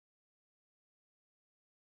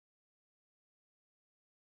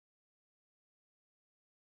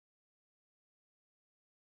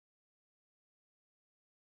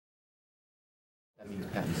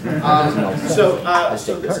So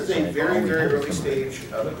this is a very, very early stage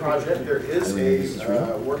of the project. There is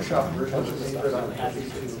a workshop version of the paper that I'm happy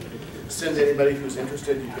to send to anybody who's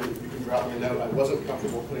interested. You can drop me a note. I wasn't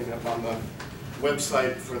comfortable putting it up on the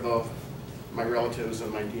website for my relatives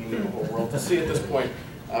and my dean and the whole world to see at this point.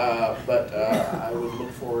 But I would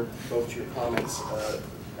look forward both to your comments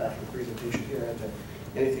after the presentation here and to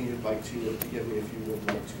anything you'd like to give me if you would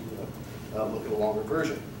like to look at a longer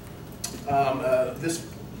version. This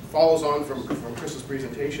follows on from Chris's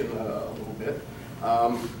presentation a little bit.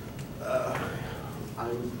 I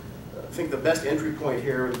think the best entry point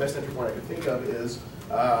here, the best entry point I can think of is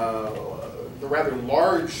the rather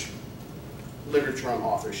large literature on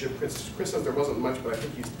authorship. Chris says there wasn't much, but I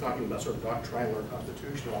think he's talking about sort of doctrinal or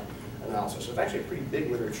constitutional analysis. So it's actually a pretty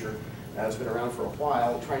big literature that's been around for a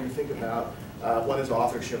while, trying to think about what is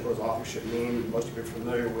authorship, what does authorship mean. Most of you are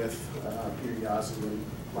familiar with Peter Yazzie and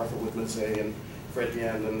Martha Woodmansey and Fred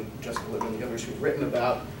Yen and Jessica Littman and the others who've written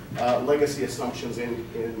about legacy assumptions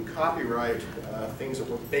in copyright, things that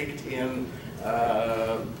were baked in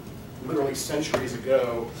literally centuries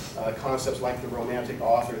ago, concepts like the romantic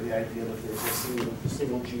author, the idea that there's a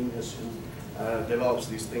single genius who develops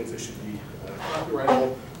these things that should be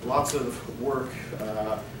copyrightable. Lots of work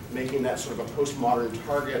making that sort of a postmodern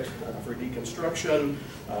target for deconstruction,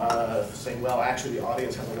 saying, well, actually the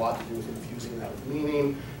audience has a lot to do with infusing that with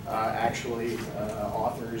meaning. Actually,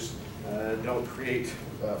 authors don't create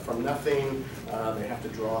from nothing. They have to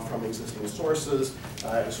draw from existing sources,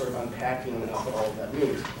 sort of unpacking what all of that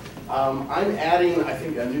means. I'm adding, I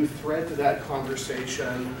think, a new thread to that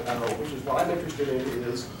conversation, which is what I'm interested in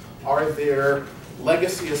is, are there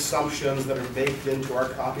legacy assumptions that are baked into our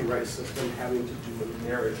copyright system having to do with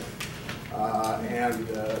narrative? And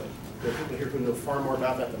there are people here who know far more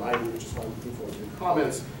about that than I do, which is why I'm looking forward to your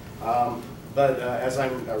comments. But as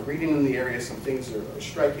I'm reading in the area, some things are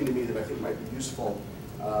striking to me that I think might be useful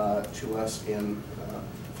to us in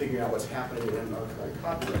figuring out what's happening in our current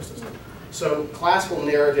copyright system. So classical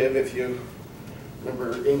narrative, if you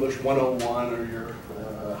remember English 101 or your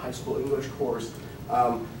high school English course,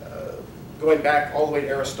 going back all the way to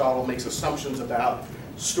Aristotle makes assumptions about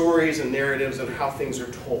stories and narratives and how things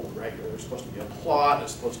are told, right? There's supposed to be a plot,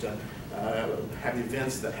 it's supposed to have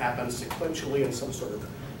events that happen sequentially in some sort of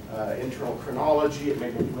internal chronology. It may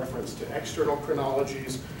make reference to external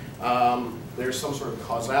chronologies. There's some sort of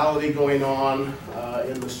causality going on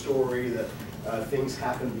in the story that things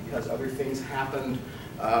happen because other things happened.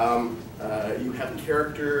 You have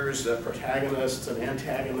characters, protagonists and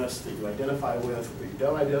antagonists that you identify with, or you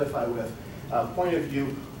don't identify with. Point of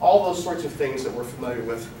view, all those sorts of things that we're familiar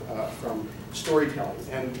with from storytelling.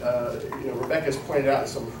 And Rebecca's pointed out in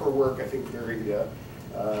some of her work, I think very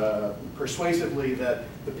persuasively, that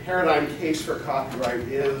the paradigm case for copyright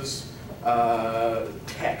is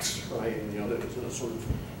text, right? There's a sort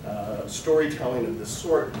of storytelling of this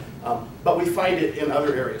sort, but we find it in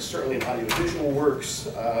other areas, certainly in audiovisual works,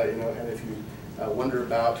 and if you wonder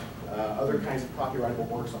about other kinds of copyrightable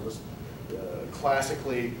works on this,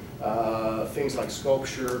 classically, things like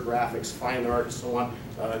sculpture, graphics, fine art, and so on,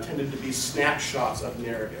 tended to be snapshots of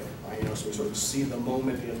narrative. So we sort of see the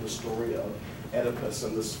moment in the story of Oedipus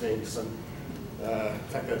and the Sphinx. And in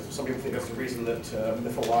fact, some people think that's the reason that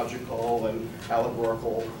mythological and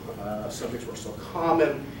allegorical subjects were so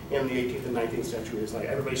common in the 18th and 19th century. It's like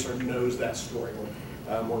everybody sort of knows that story.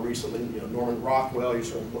 More recently, Norman Rockwell, you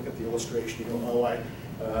sort of look at the illustration, you go, oh, I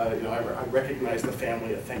recognize the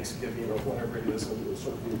family at Thanksgiving or whatever it is, and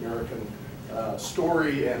sort of the American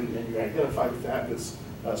story, and you identify with that as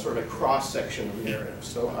sort of a cross-section of narrative.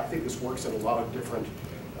 So I think this works in a lot of different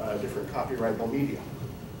copyrightable media.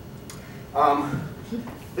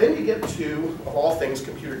 Then you get to, of all things,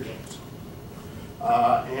 computer games.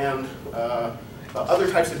 And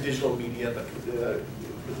other types of digital media that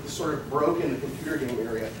sort of broke in the computer game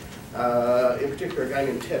area. In particular, a guy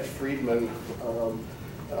named Ted Friedman,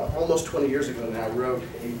 almost 20 years ago now, wrote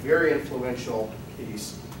a very influential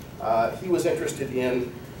piece. He was interested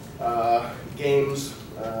in games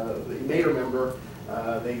that you may remember.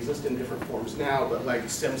 They exist in different forms now, but like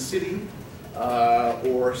SimCity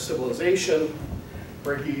or Civilization,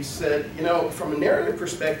 where he said, from a narrative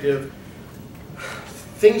perspective,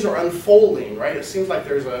 things are unfolding, right? It seems like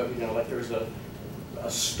there's a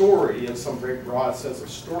story in some very broad sense of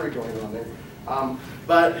story going on there.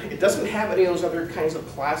 But it doesn't have any of those other kinds of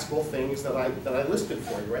classical things that I listed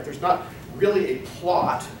for you, right? There's not really a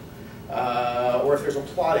plot, or if there's a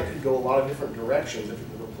plot, it could go a lot of different directions if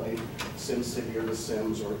you've ever played SimCity or The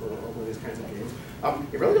Sims or one of these kinds of games.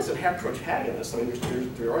 It really doesn't have protagonists. I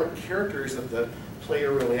mean, there aren't characters that the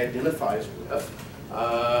player really identifies with.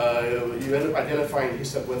 You end up identifying, he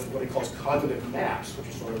said, with what he calls cognitive maps, which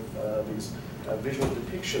are sort of these visual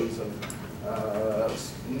depictions of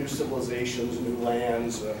new civilizations, new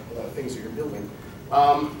lands, things that you're building.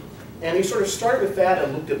 And he sort of started with that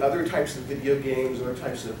and looked at other types of video games, other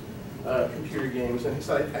types of computer games, and he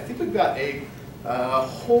said, I think we've got a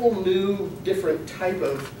whole new, different type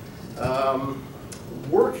of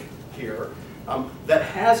work here that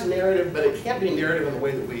has narrative, but it can't be narrative in the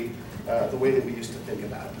way that we used to think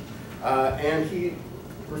about it. And he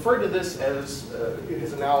referred to this as, in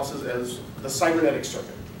his analysis, as the cybernetic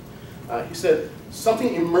circuit. He said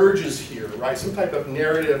something emerges here, right? Some type of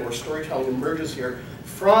narrative or storytelling emerges here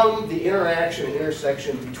from the interaction and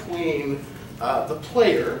intersection between the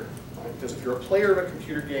player, right? Because if you're a player of a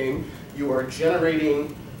computer game, you are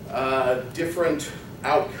generating different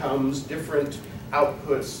outcomes, different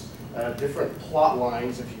outputs, different plot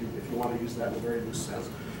lines, if you want to use that in a very loose sense,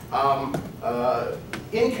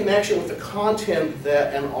 in connection with the content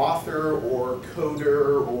that an author or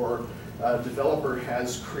coder or developer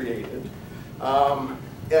has created.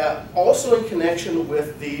 Also in connection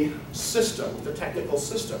with the system, the technical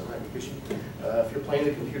system, right? Because if you're playing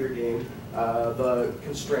a computer game, the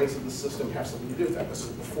constraints of the system have something to do with that. This is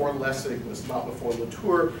before Lessig, this is not before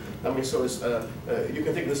Latour. I mean, so it's, you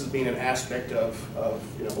can think of this as being an aspect of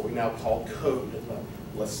what we now call code in the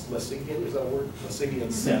Lessigian, is that a word?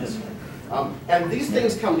 Lessigian sense. And these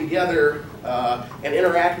things come together and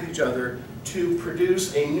interact with each other to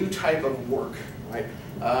produce a new type of work, right?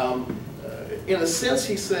 In a sense,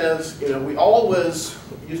 he says, we always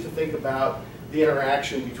used to think about the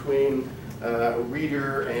interaction between a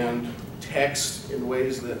reader and text in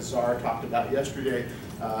ways that Czar talked about yesterday.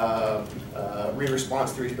 Reader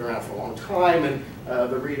response theory has been around for a long time, and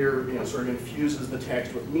the reader, sort of infuses the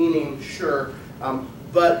text with meaning, sure.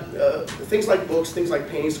 But things like books, things like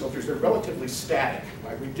painting, sculptures, they're relatively static,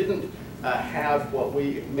 right? We didn't have what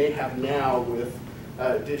we may have now with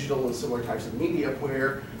digital and similar types of media,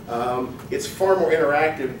 where it's far more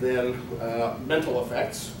interactive than mental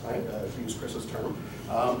effects, right? To use Chris's term.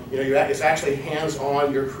 It's actually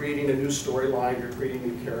hands-on. You're creating a new storyline. You're creating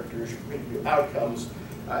new characters. You're creating new outcomes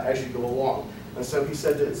as you go along. And so he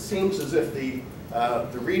said that it seems as if the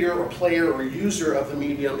reader or player or user of the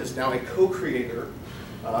medium is now a co-creator,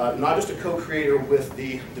 not just a co-creator with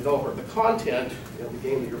the developer of the content, the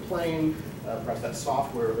game that you're playing, perhaps that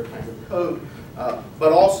software or the kind of code,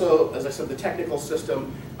 but also, as I said, the technical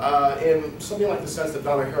system, in something like the sense that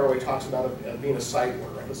Donna Haraway talks about it being a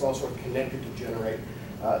cyborg, right? It's all sort of connected to generate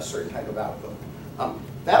a certain type of output.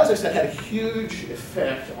 That, as I said, had a huge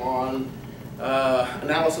effect on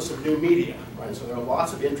analysis of new media, right? So there are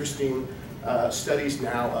lots of interesting studies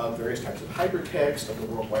now of various types of hypertext, of the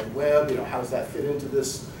World Wide Web, how does that fit into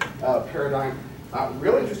this paradigm?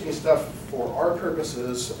 Really interesting stuff for our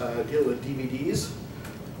purposes dealing with DVDs.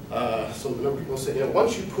 So the number of people say,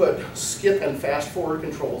 once you put skip and fast forward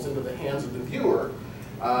controls into the hands of the viewer,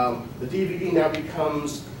 the DVD now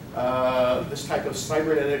becomes this type of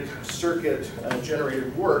cybernetic circuit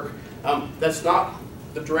generated work that's not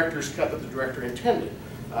the director's cut that the director intended.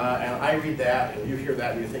 And I read that, and you hear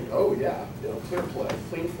that, and you think, oh yeah, clear play,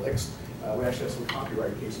 clean flicks. We actually have some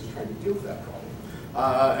copyright cases trying to deal with that problem.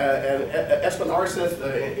 And Espen Arseth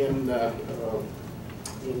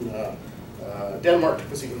in Denmark took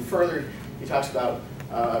this even further. He talks about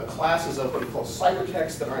classes of what he calls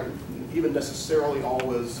cybertext that aren't even necessarily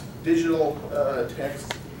always digital texts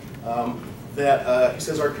that he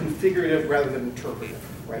says are configurative rather than interpretive.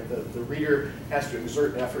 Right? The reader has to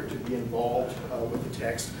exert effort to be involved with the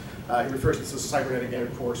text. He refers to this as cybernetic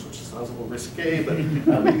intercourse, which sounds a little risque, but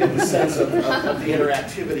we get the sense of the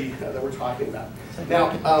interactivity that we're talking about.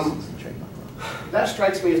 Now, that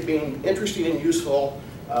strikes me as being interesting and useful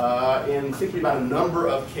in thinking about a number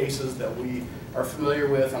of cases that we are familiar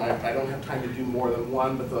with, and I don't have time to do more than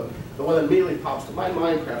one, but the one that immediately pops to my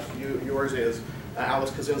mind, perhaps yours, is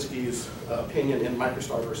Alice Kaczynski's opinion in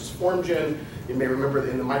MicroStar versus FormGen. You may remember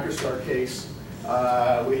that in the MicroStar case,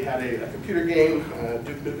 we had a computer game,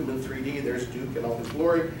 Duke Nukem in 3D, there's Duke in all his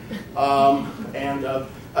glory, and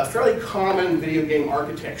a fairly common video game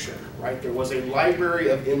architecture, right? There was a library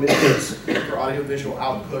of images for audiovisual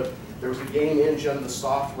output. There was a game engine, the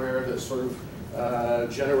software that sort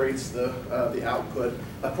of generates the output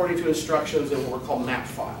according to instructions in what were called map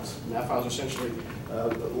files. Map files are essentially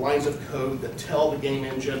lines of code that tell the game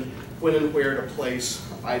engine when and where to place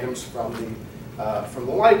items from the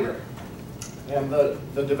library. And the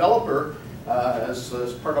developer, as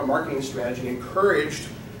part of a marketing strategy, encouraged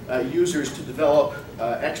users to develop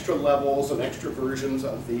extra levels and extra versions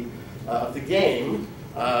of the game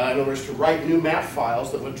In other words, to write new map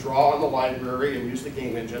files that would draw on the library and use the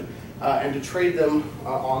game engine, and to trade them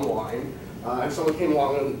online. And someone came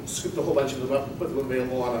along and scooped a whole bunch of them up and put them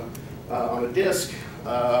available on a disk.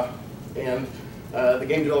 And the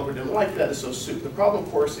game developer didn't like that, and so sued. The problem,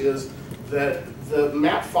 of course, is that the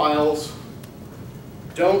map files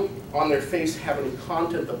don't, on their face, have any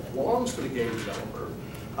content that belongs to the game developer.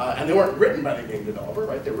 And they weren't written by the game developer,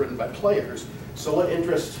 right? They were written by players. So what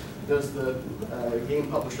interest does the game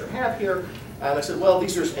publisher have here? And I said, well,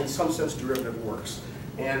 these are, in some sense, derivative works.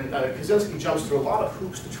 And Kaczynski jumps through a lot of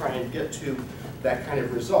hoops to try and get to that kind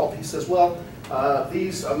of result. He says, well,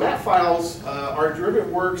 these map files are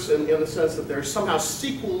derivative works in the sense that they're somehow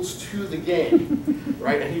sequels to the game,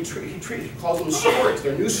 right? And he calls them stories.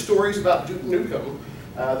 They're new stories about Duke Nukem.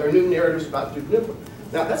 They're new narratives about Duke Nukem.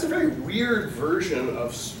 Now, that's a very weird version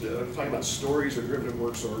of talking about stories or derivative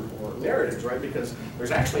works or narratives, right? Because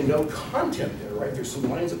there's actually no content there, right? There's some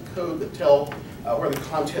lines of code that tell where the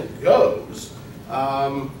content goes.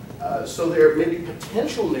 So there may be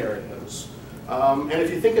potential narratives. And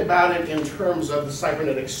if you think about it in terms of the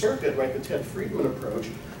cybernetic circuit, right, the Ted Friedman approach,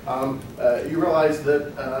 you realize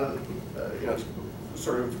that, you know,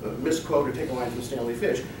 sort of misquote or take a line from Stanley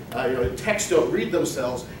Fish, you know, texts don't read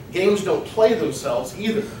themselves, games don't play themselves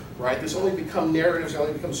either, right? These only become narratives, they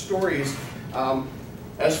only become stories.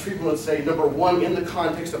 As Friedman would say, number one, in the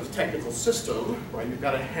context of the technical system, right, you've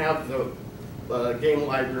got to have the game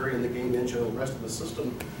library and the game engine and the rest of the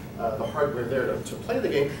system, the hardware there to play the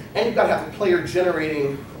game, and you've got to have a player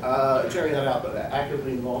generating that out, but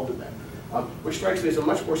actively involved in that. Which strikes me as a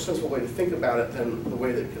much more sensible way to think about it than the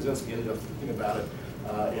way that Kaczynski ended up thinking about it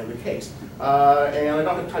in the case. And I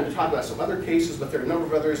don't have time to talk about some other cases, but there are a number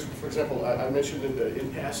of others. For example, I mentioned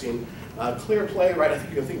in passing clear play, right? I think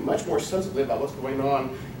you can think much more sensibly about what's going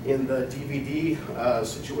on in the DVD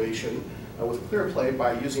situation with clear play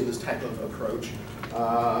by using this type of approach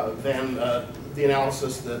than the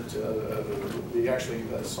analysis that we actually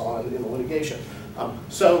saw in the litigation.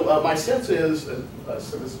 So my sense is, so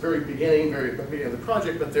this is very beginning of the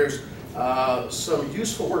project, but there's some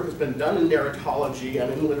useful work that's been done in narratology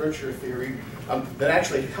and in literature theory that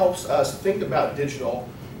actually helps us think about digital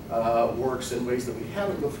works in ways that we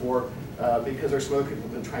haven't before, because there's some other people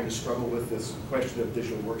who've been trying to struggle with this question of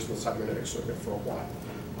digital works in the cybernetic circuit for a while.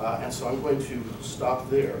 And so I'm going to stop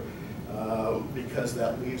there because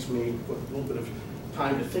that leaves me with a little bit of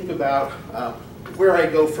time to think about where I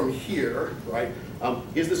go from here, right?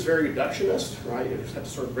 Is this very reductionist, right? You just have to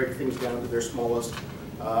sort of break things down to their smallest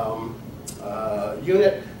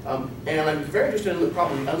unit. And I'm very interested in the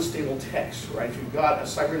problem of unstable text, right? You've got a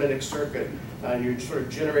cybernetic circuit, and you're sort of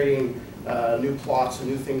generating new plots and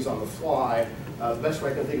new things on the fly. The best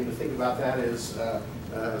way I can think about that is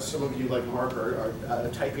some of you, like Mark, are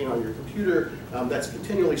typing on your computer. That's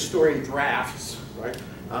continually storing drafts, right?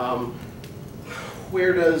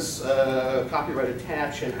 Where does copyright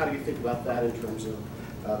attach, and how do you think about that in terms of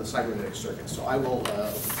the cybernetic circuit? So I will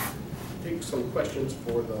take some questions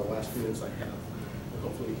for the last few minutes I have, and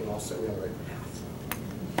hopefully you can all set me on the right path.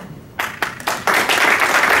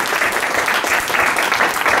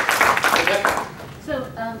 So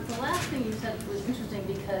the last thing you said was interesting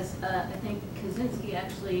because I think Kaczynski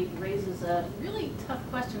actually raises a really tough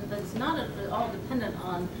question that's not at all dependent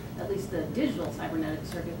on at least the digital cybernetic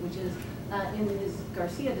circuit, which is in his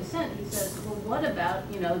Garcia dissent, he says, well, what about,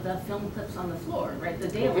 you know, the film clips on the floor, right, the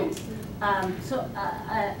dailies? So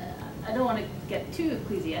I don't want to get too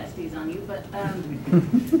Ecclesiastes on you, but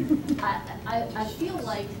I feel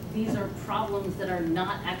like these are problems that are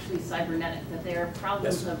not actually cybernetic, that they are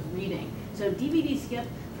problems of reading. So DVD skip,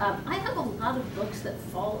 I have a lot of books that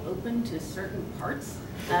fall open to certain parts,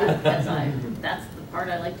 that's the part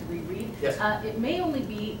I like to reread. Yes. It may only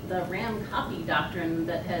be the RAM copy doctrine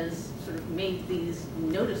that has sort of made these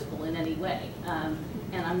noticeable in any way,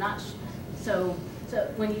 and I'm not, so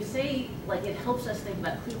when you say, like, it helps us think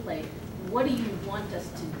about clear play, what do you want us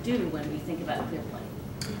to do when we think about clear play?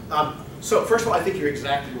 So first of all, I think you're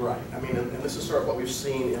exactly right. I mean, and this is sort of what we've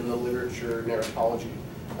seen in the literature narratology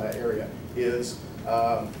area, is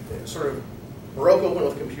sort of broke open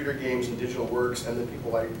with computer games and digital works, and then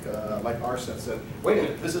people like Arset said, wait a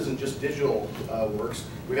minute, this isn't just digital works.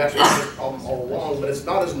 We've actually had this problem all along, but it's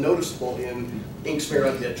not as noticeable in ink smeared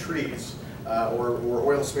on dead trees or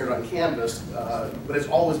oil smeared on canvas, but it's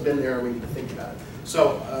always been there, and we need to think about it.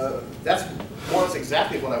 So that's more or less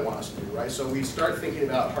exactly what I want us to do, right? So we start thinking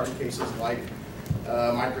about hard cases like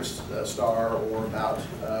MicroStar or about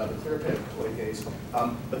the ClearPlay case.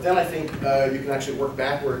 But then I think you can actually work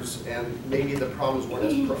backwards, and maybe the problems weren't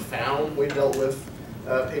as profound when we dealt with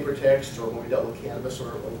paper text or when we dealt with canvas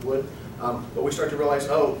or wood. But we start to realize,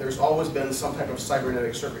 oh, there's always been some type of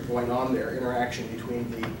cybernetic circuit going on there, interaction between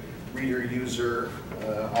the reader, user,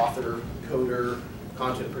 author, coder,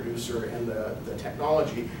 content producer, and the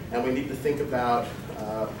technology. And we need to think about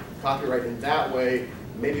copyright in that way.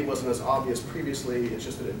 Maybe it wasn't as obvious previously, it's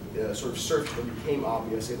just that it sort of surfaced and became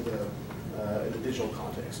obvious in the digital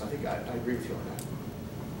context. I think I agree with you on that.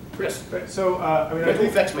 Chris. Right, so, I mean, I think,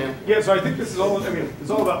 effects, man. Yeah, so I think this is all, I mean, it's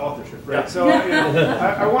all about authorship, right? Yeah. So,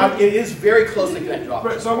 I want it is very closely connected to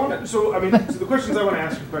authorship. Right, so I want to, so, I mean, so the questions I want to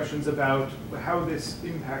ask are questions about how this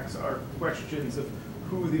impacts our questions of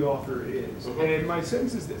who the author is. And my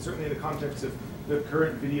sense is that certainly in the context of the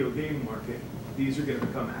current video game market, these are going to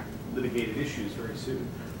become litigated issues very soon.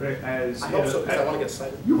 Right? As I hope so, because I want to get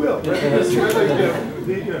cited. You will.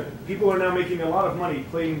 Right? People are now making a lot of money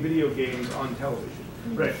playing video games on television.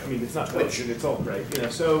 Right. I mean, it's not television; it's all right.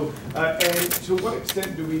 So, and to what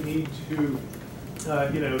extent do we need to,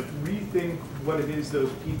 rethink what it is those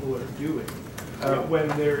people are doing when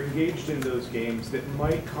they're engaged in those games that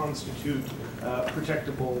might constitute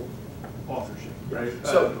protectable authorship? Right.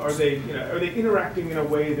 So, are they interacting in a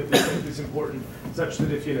way that we think is important, such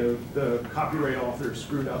that if the copyright author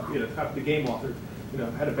screwed up, the game author,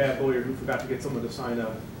 had a bad lawyer who forgot to get someone to sign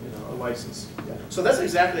a license. Yeah. So that's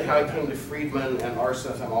exactly how I came to Friedman and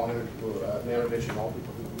Arseth and all the other people, Manovich and all the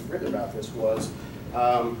people who've written about this was,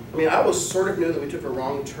 I mean, I was sort of knew that we took a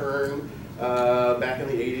wrong turn back in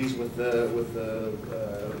the 80s with the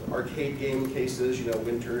arcade game cases,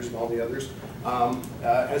 Winters and all the others. And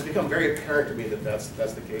it's become very apparent to me that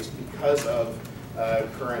that's the case because of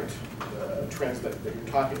current trends that you're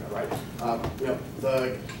talking about, right?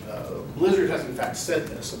 The Blizzard has in fact said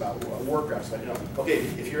this about Warcraft. Like, okay,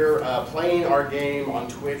 if you're playing our game on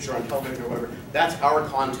Twitch or on television or whatever, that's our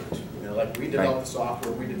content. Like we develop the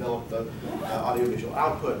software, we develop the audiovisual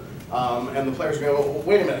output, and the players go, well,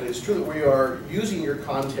 wait a minute, it's true that we are using your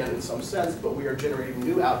content in some sense, but we are generating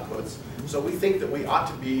new outputs. So we think that we ought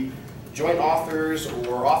to be joint authors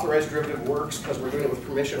or authorized derivative works because we're doing it with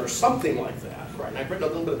permission or something like that. Right, and I've written a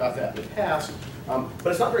little bit about that in the past, but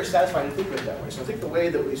it's not very satisfying to think of it that way. So I think the way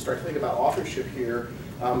that we start to think about authorship here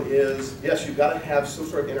is, yes, you've got to have some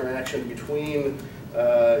sort of interaction between,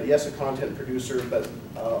 yes, a content producer, but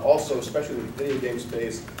also, especially in the video game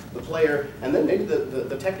space, the player, and then maybe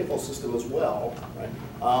the technical system as well,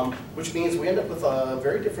 right? Which means we end up with a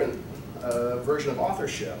very different version of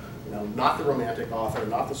authorship. Not the romantic author,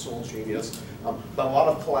 not the sole genius, but a lot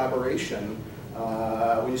of collaboration.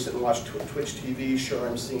 When you sit and watch Twitch TV, sure,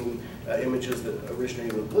 I'm seeing images that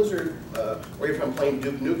originated with Blizzard, or if I'm playing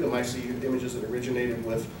Duke Nukem, I see images that originated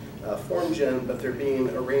with FormGen, but they're being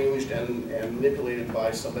arranged and manipulated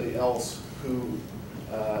by somebody else who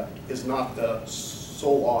is not the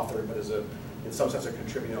sole author, but is in some sense a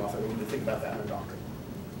contributing author. We need to think about that in our doctrine.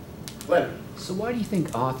 Glenn. So why do you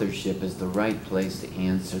think authorship is the right place to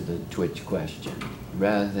answer the Twitch question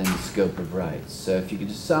rather than the scope of rights? So if you could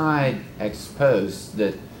decide ex post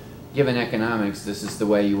that given economics, this is the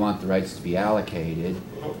way you want the rights to be allocated,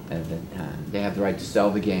 and that they have the right to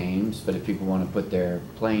sell the games, but if people want to put their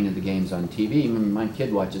playing of the games on TV, my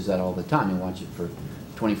kid watches that all the time. He'll watch it for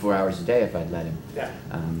 24 hours a day if I'd let him. Yeah.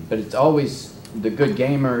 But it's always the good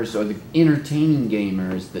gamers or the entertaining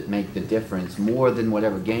gamers that make the difference more than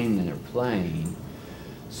whatever game that they're playing.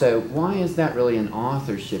 So why is that really an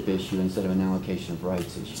authorship issue instead of an allocation of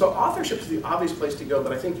rights issue? So authorship is the obvious place to go,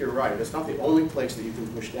 but I think you're right. It's not the only place that you can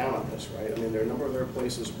push down on this, right? I mean, there are a number of other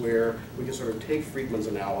places where we can sort of take Friedman's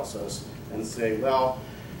analysis and say, well,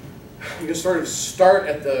 you can sort of start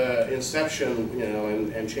at the inception,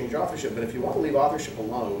 and change authorship, but if you want to leave authorship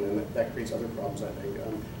alone, and that creates other problems, I think,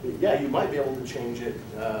 yeah, you might be able to change it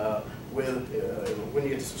when you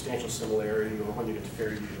get to substantial similarity or when you get to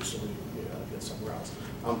fair use or when you get somewhere else.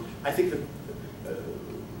 I think that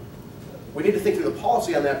we need to think through the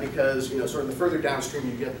policy on that because, sort of the further downstream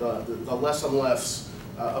you get, the less and less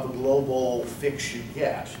of a global fix you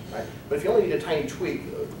get, right? But if you only need a tiny tweak,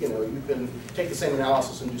 you can take the same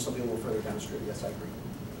analysis and do something a little further downstream. Yes, I agree.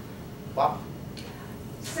 Bob?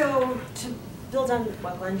 So to build on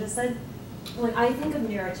what Glenn just said, when I think of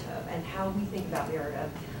narrative and how we think about narrative,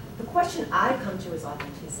 the question I come to is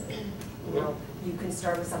authenticity. You can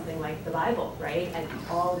start with something like the Bible, right? And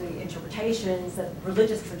all the interpretations that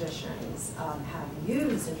religious traditions have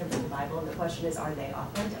used in terms of the Bible, and the question is, are they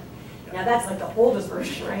authentic? Now that's like the oldest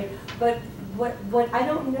version, right? But what I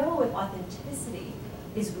don't know if authenticity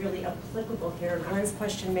is really applicable here. Glenn's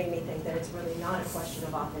question made me think that it's really not a question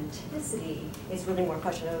of authenticity. It's really more a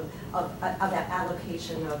question of that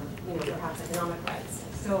allocation of perhaps economic rights.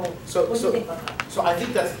 So what do you think about that? So I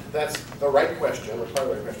think that's the right question, or part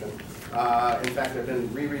of the right question. In fact, I've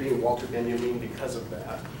been rereading Walter Benjamin because of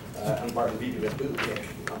that. And Barton Beebe at Boot,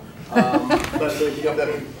 but you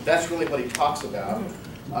know, that's really what he talks about.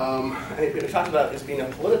 And he talks about it as being a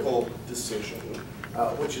political decision,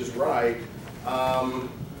 which is right.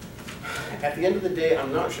 At the end of the day,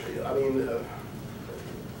 I'm not sure. I mean,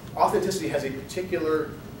 authenticity has a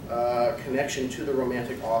particular connection to the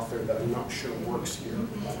Romantic author that I'm not sure works here.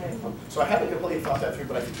 So I haven't completely thought that through,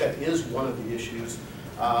 but I think that is one of the issues.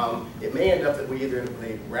 It may end up that we either end up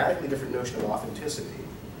with a radically different notion of authenticity.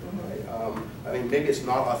 Right? I mean, maybe it's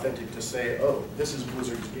not authentic to say, oh, this is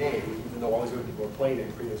Blizzard's game, even though all these other people are playing it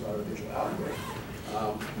and creating this audiovisual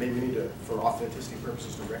output. Maybe we need to, for authenticity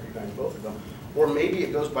purposes, to recognize both of them. Or maybe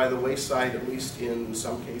it goes by the wayside, at least in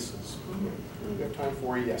some cases. We have time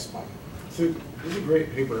for yes, Mike. So this is a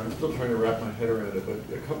great paper. I'm still trying to wrap my head around it, but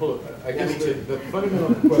a couple of, I guess me the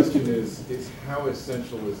fundamental question is how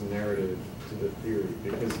essential is narrative to the theory?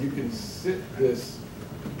 Because you can sit this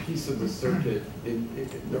piece of the circuit in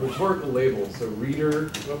the rhetorical label. So reader,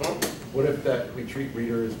 what if that we treat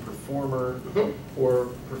reader as performer or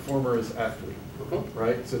performer as athlete,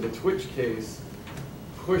 right? So the Twitch case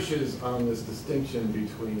pushes on this distinction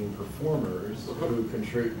between performers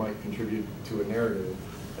who might contribute to a narrative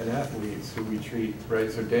and athletes who we treat,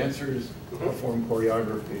 right? So dancers perform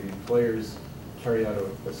choreography, players carry out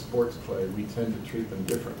a sports play. We tend to treat them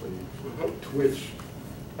differently. Twitch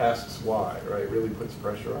asks why, right? Really puts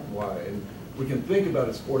pressure on why. And we can think about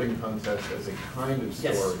a sporting contest as a kind of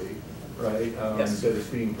story, right? That is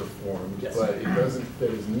being performed, but it doesn't fit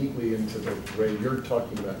as neatly into the way you're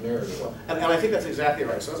talking about narrative. And I think that's exactly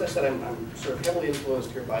right. So as I said, I'm sort of heavily influenced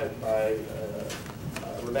here by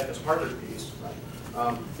Rebecca's Harvard piece,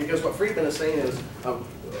 right? Because what Friedman is saying is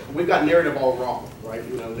we've got narrative all wrong, right?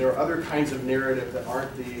 You know, there are other kinds of narrative that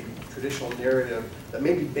aren't the traditional narrative that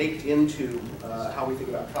may be baked into how we think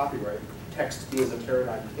about copyright, text being the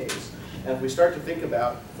paradigm case. And if we start to think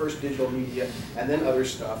about first digital media and then other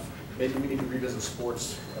stuff, maybe we need to revisit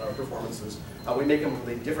sports performances. We make them with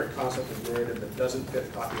a different concept of narrative that doesn't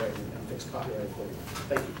fit copyright and fix copyright.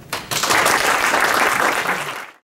 Thank you.